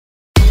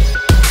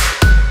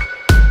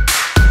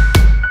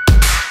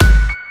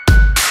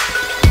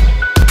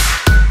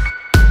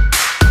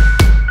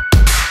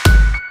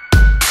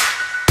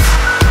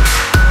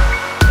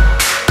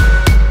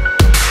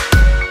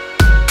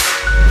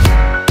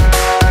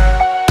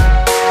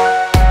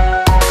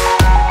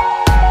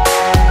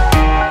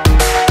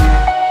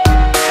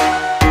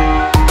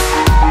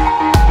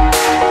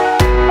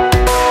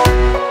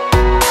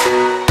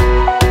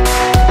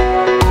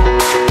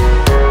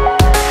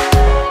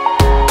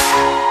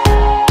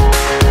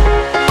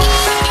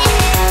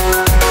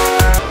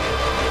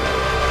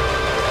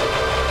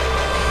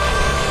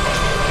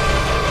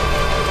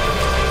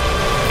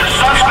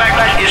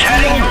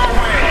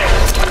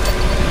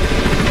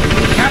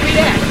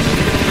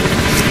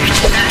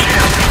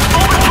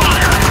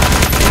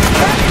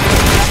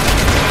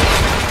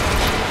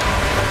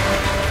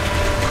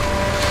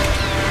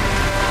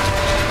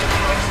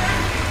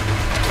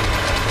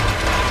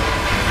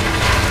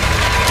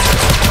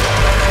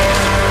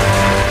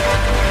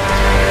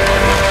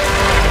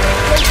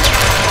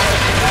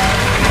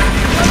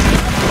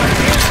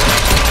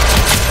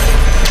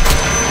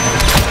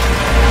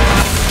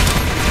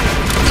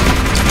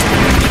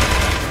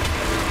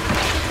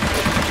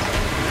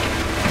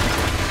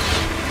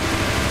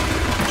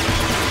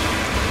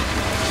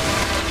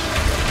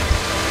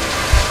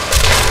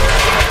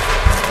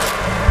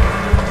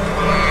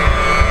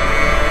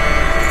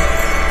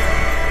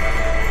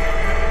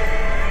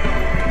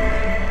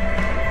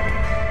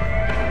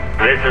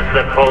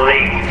the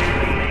police.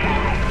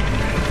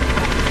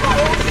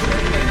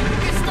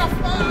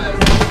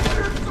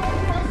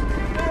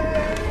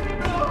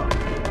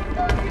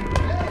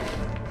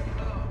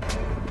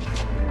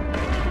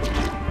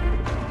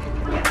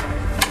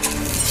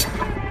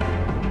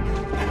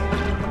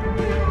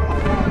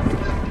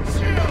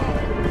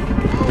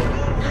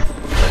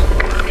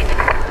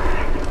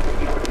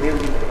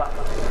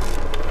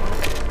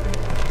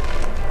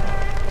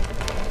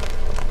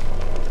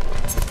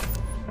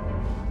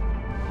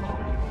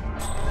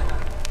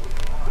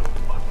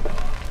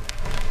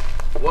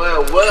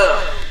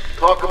 Well,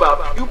 talk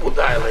about pupil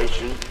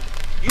dilation.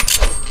 It's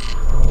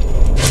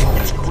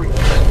creepy.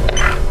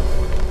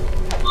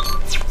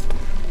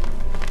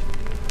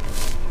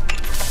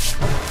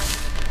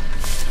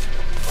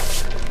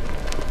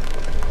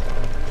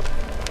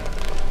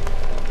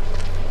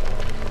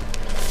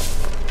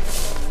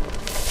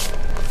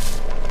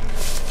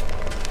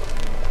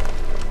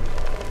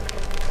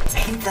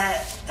 Ain't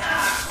that...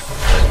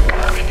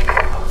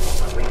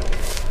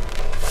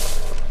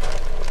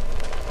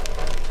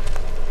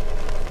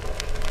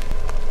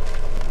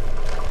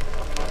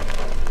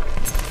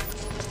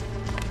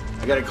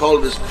 I gotta call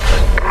this. Now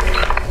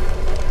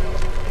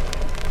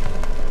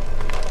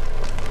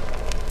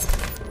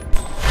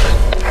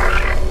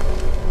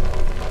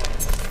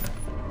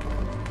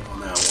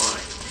why?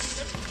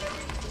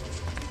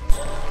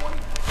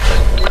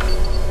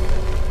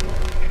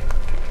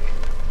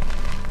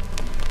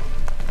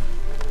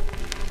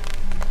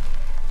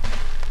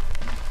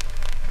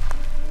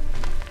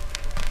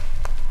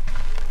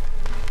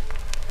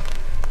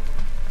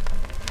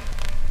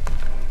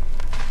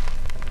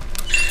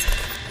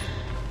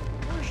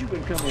 You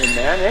can come in,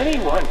 man.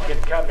 Anyone can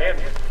come in.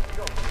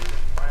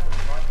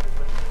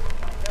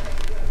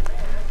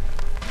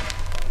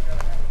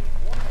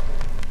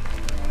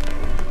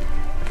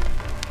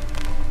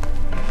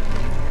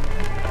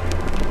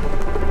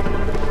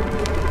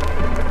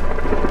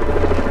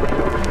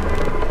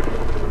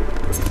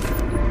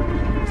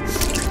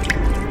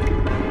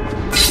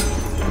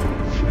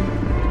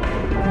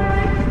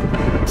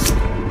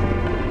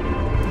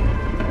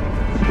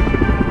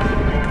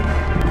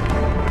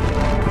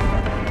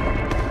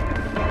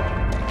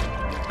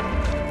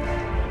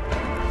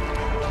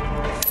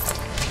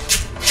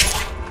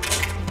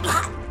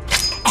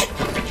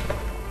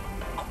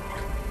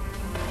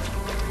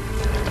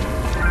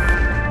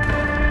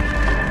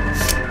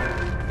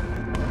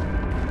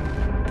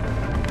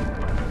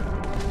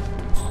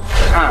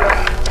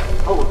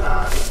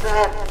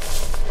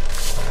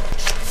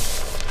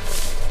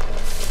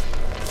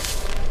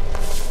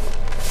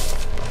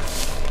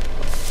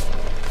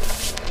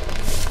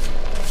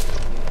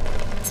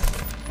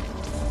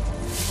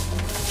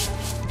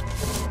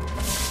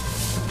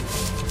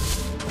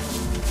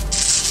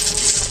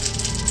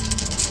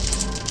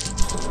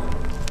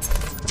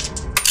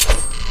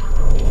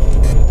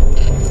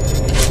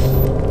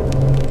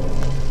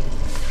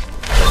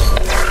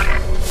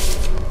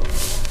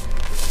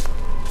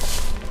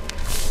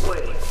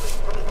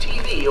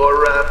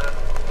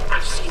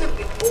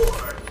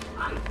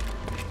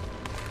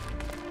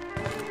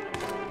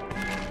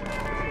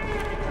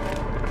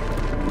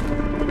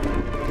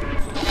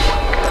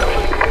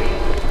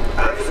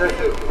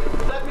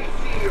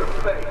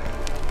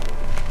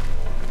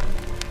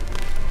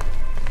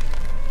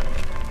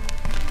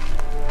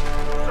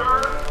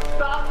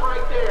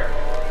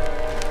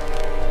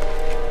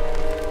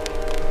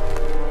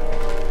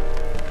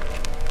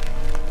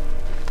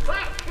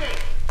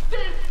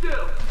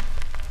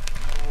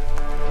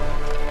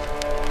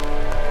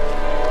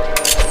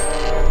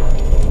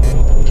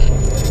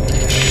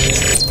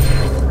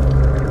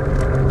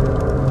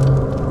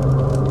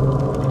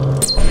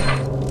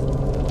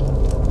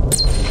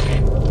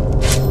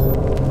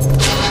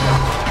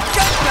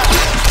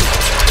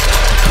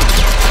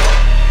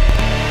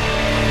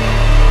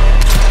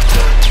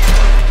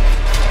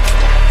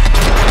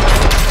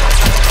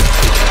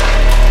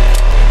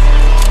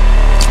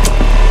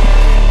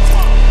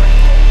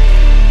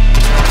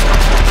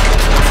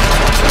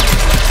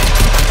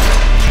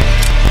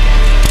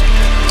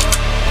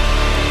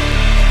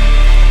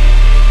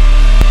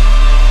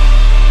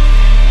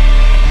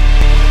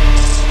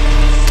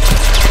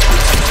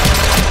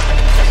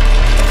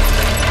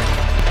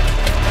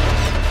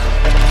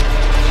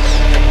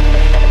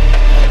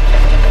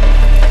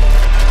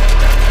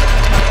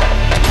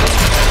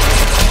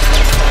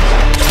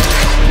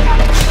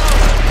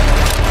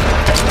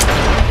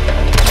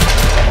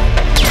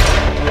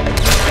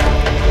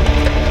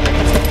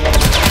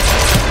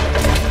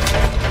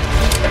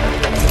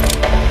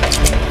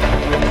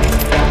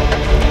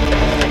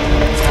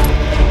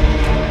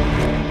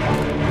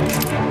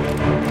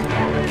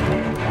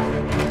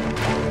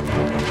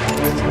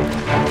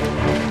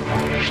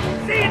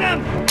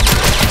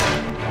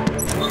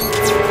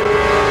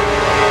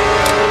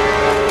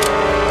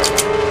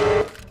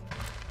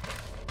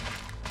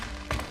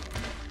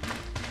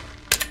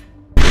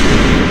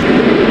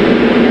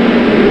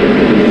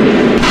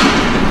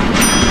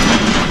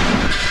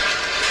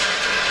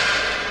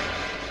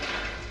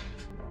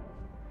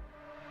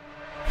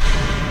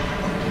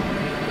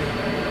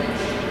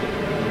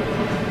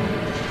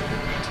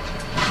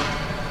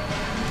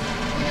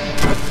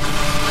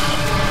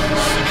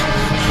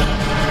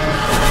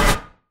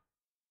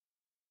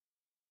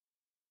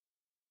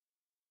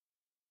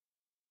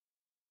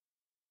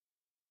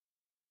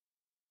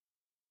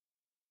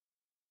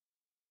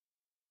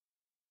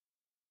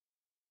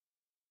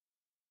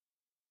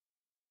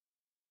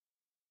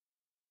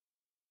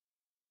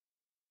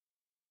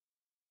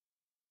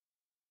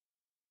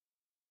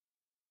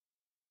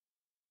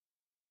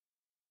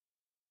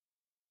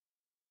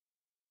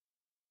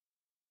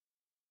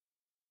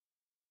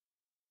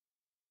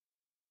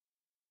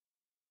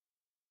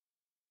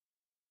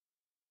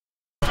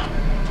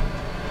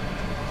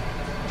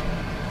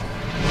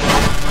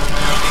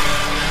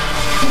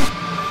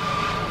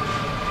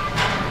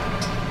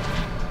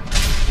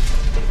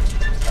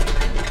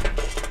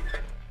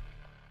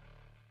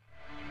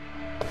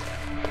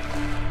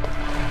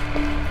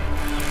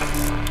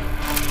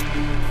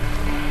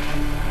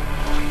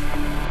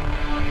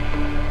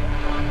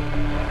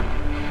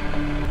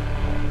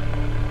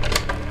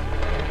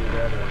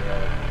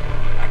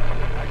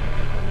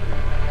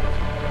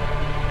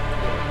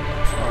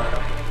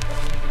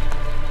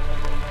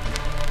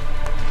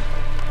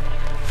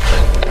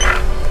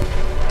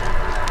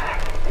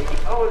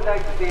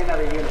 Always nice to see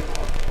another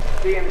uniform.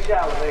 See you in the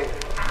shower later.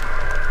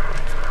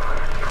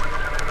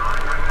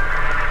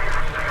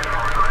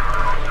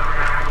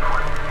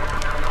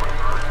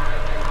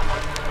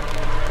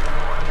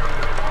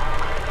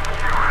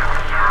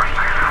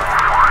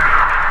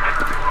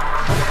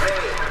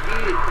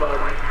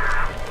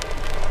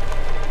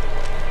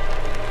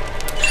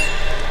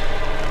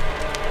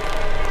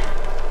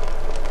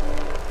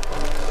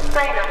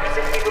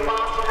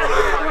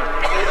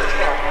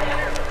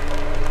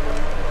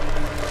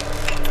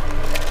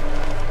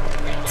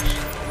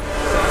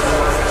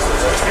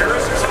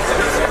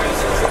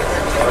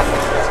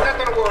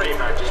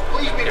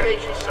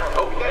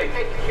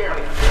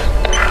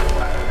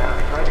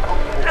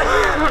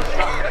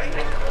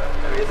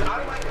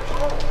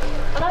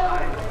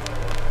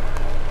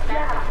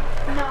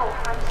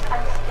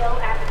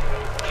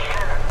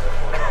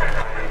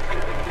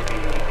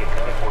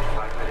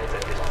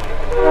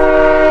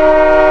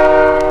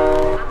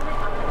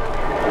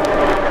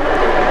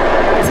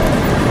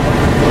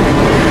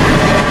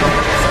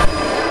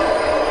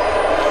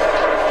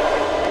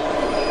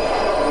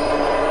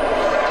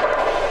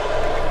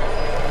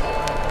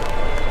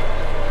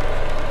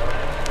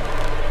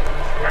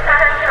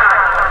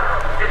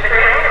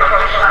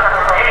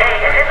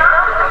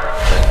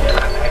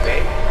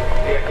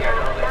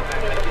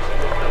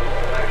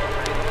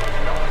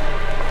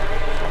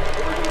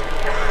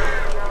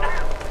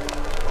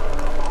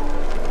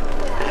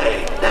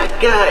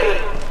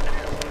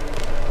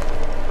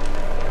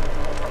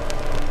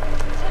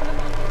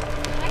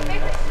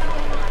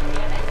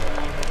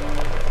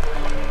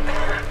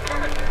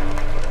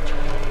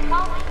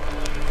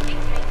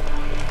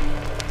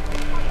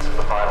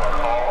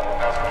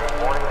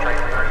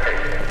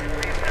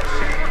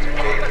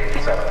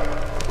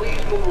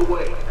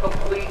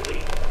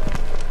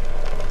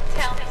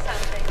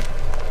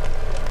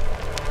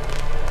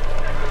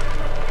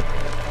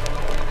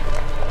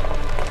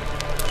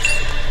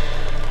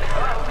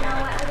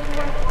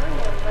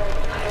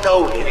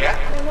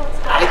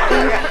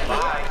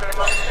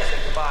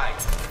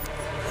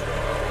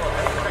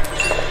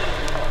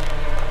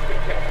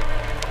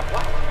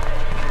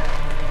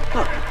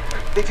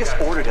 They just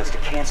ordered us to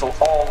cancel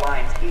all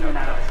lines in and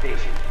out of the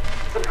station.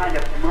 Some kind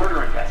of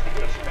murder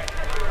investigation.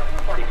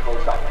 Already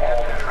closed off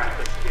all the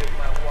traffic.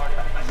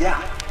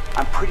 Yeah,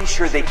 I'm pretty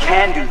sure they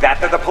can do that.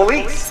 They're the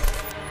police.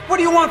 What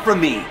do you want from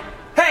me?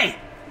 Hey,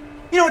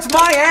 you know, it's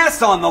my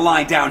ass on the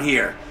line down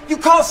here. You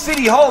call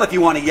City Hall if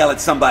you want to yell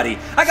at somebody.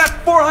 I got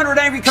 400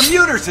 angry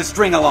commuters to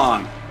string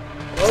along.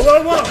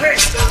 Whoa, hey!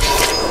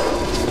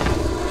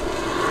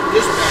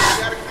 Listen, man,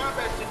 we got a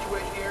combat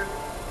situation here.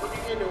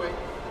 Looking into it.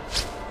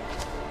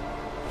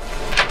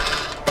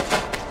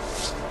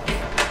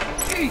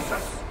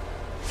 Jesus!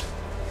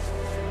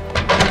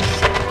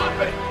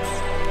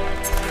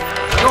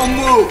 Don't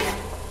move!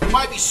 You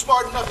might be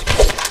smart enough to...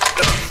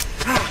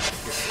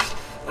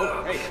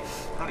 Oh, hey,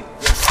 honey.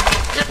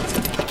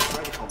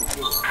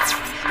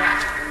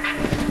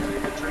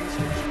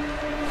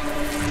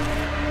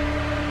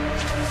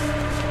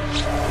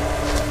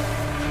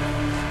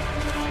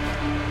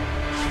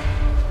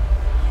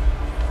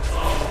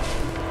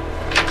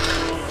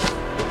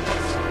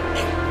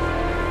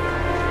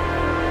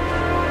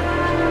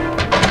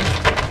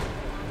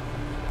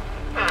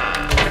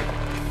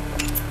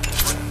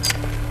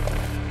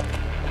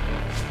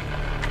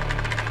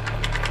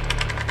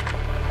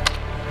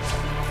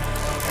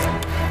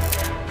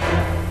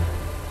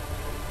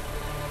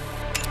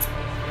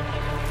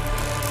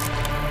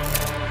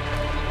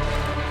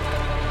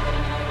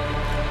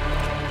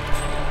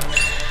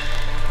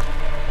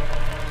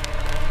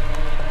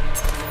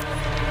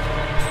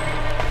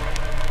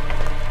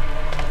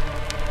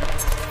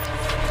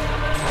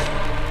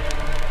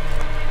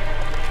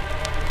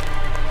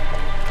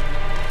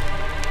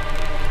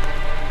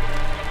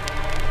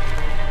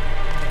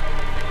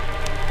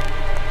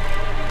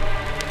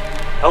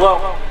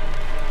 Hello?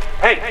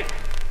 Hey!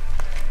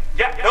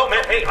 Yeah, no,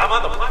 man, hey, I'm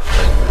on the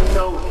platform.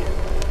 No,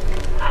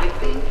 I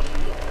think...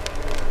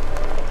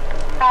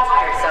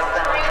 Passengers of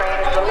the train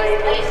is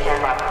delayed. Please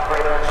stand by for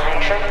further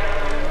information.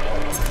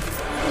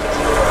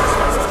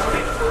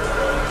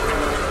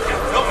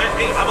 Yeah, no, man,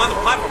 hey, I'm on the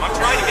platform. I'm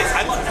trying to get...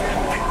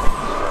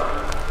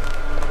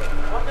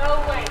 No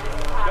way.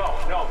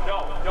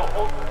 No,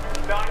 hold on.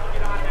 Not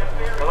get on that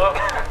ferry. Hello?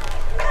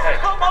 Hey,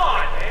 come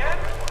on, man!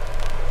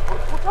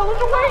 We'll tell her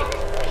to wait.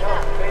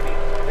 Baby.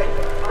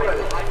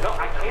 No,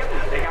 I can't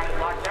leave. They got it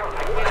locked down.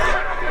 I can't leave.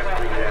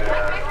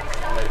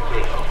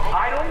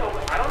 I don't know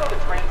the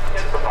train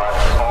schedule.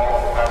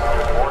 All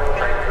passengers boarding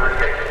train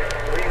 38.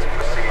 Please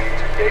proceed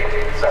to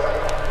gate 7.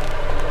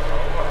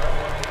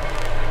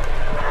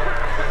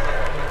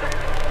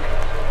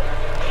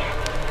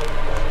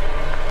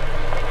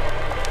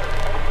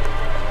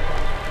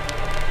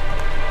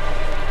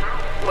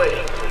 Wait,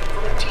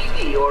 from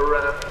TV or, I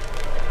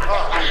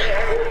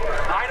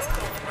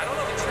don't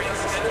know the train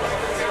schedule.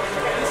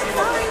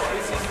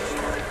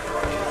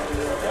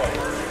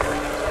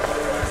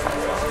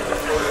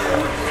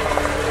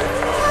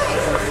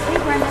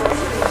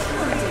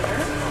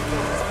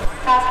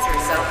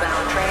 Passenger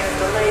southbound train is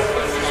delayed.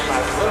 Please stand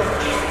by for further.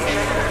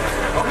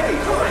 Okay,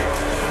 good.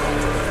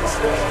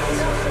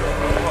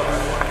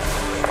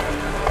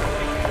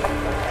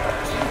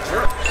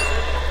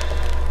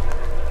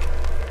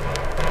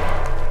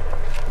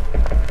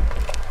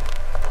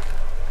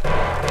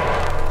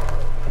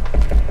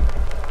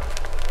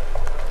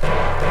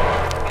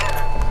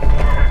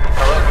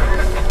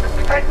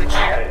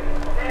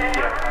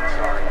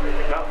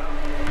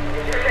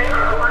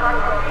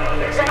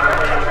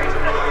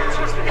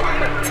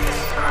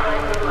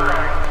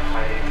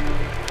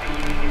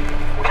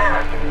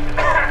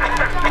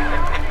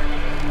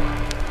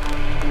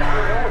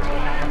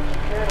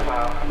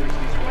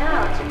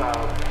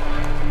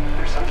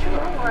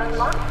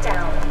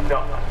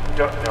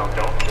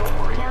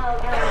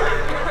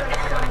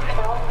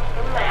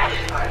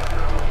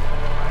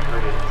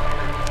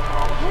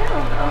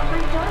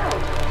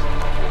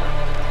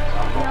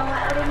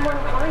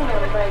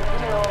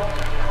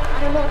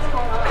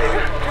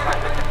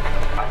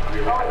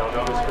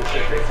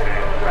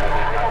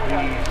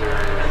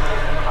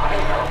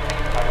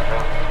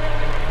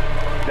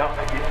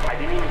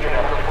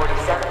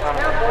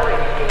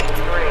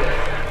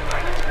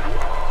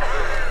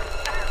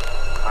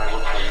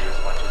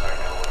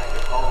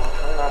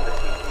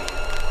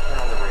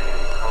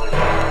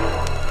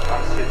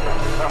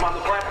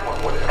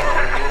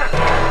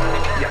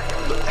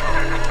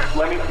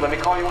 Let me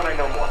call you when I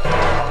know more.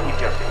 I'll keep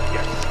you updated,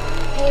 yes.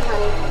 Hey,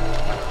 honey.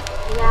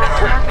 Yeah,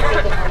 I'm not gonna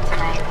make it home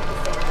tonight. I have to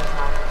stay in the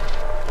hotel.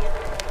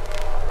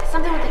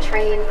 Something with the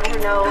train, I don't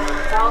know.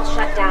 It's all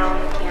shut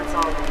down,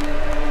 canceled.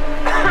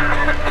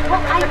 Well,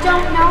 I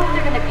don't know if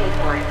they're gonna pay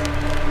for it.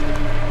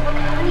 Look,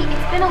 honey,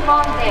 it's been a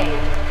long day.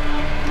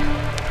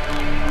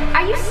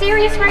 Are you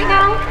serious right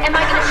now? Am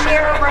I gonna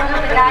share a room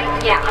with a guy?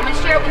 Yeah, I'm gonna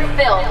share it with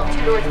Phil,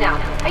 2 doors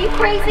down. Are you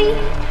crazy?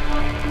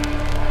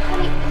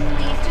 Honey,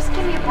 please, just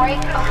give me a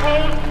break,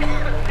 okay?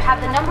 Have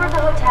the number of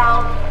the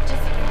hotel.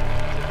 Just...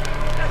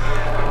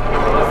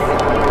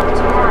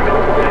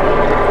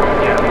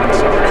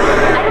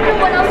 I don't know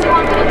what else you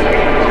want me to do.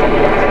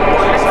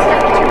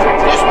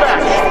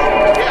 Dispatch.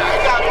 Yeah, I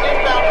got an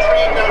inbound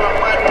train down on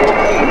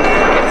platform B.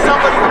 Get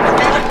somebody from the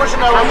station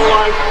personnel on the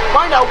line.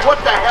 Find out what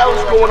the hell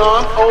is going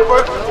on.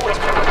 Over.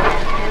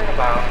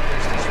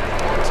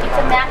 It's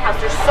a madhouse.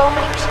 There's so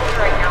many